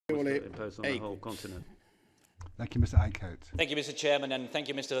imposed on the whole continent. Thank you, Mr. Eickhout. Thank you, Mr. Chairman, and thank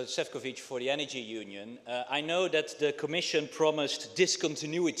you, Mr. Šefčovič, for the Energy Union. I know that the Commission promised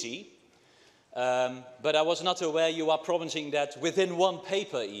discontinuity, but I was not aware you are promising that within one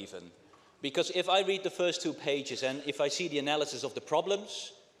paper even. Because if I read the first 2 pages and if I see the analysis of the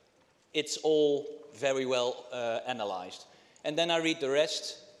problems, it's all very well analyzed. And then I read the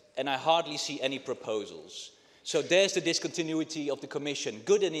rest and I hardly see any proposals. So there's the discontinuity of the Commission.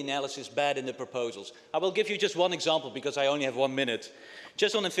 Good in the analysis, bad in the proposals. I will give you just one example because I only have 1 minute.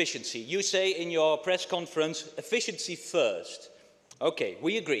 Just on efficiency. You say in your press conference, efficiency first. Okay,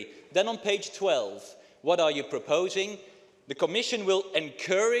 we agree. Then on page 12, what are you proposing? The Commission will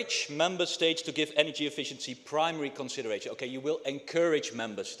encourage member states to give energy efficiency primary consideration. Okay, you will encourage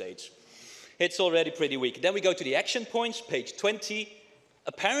member states. It's already pretty weak. Then we go to the action points, page 20.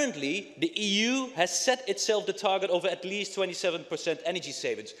 Apparently, the EU has set itself the target of at least 27% energy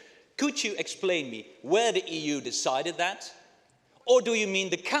savings. Could you explain me where the EU decided that? Or do you mean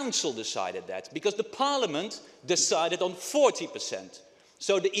the Council decided that? Because the Parliament decided on 40%.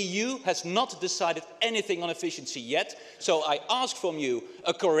 So the EU has not decided anything on efficiency yet. So I ask from you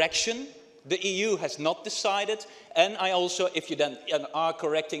a correction. The EU has not decided, and I also, if you then are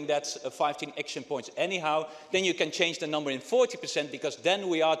correcting that 15 action points anyhow, then you can change the number in 40% because then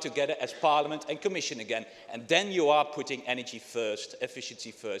we are together as Parliament and Commission again, and then you are putting energy first,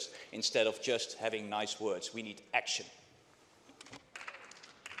 efficiency first, instead of just having nice words. We need action.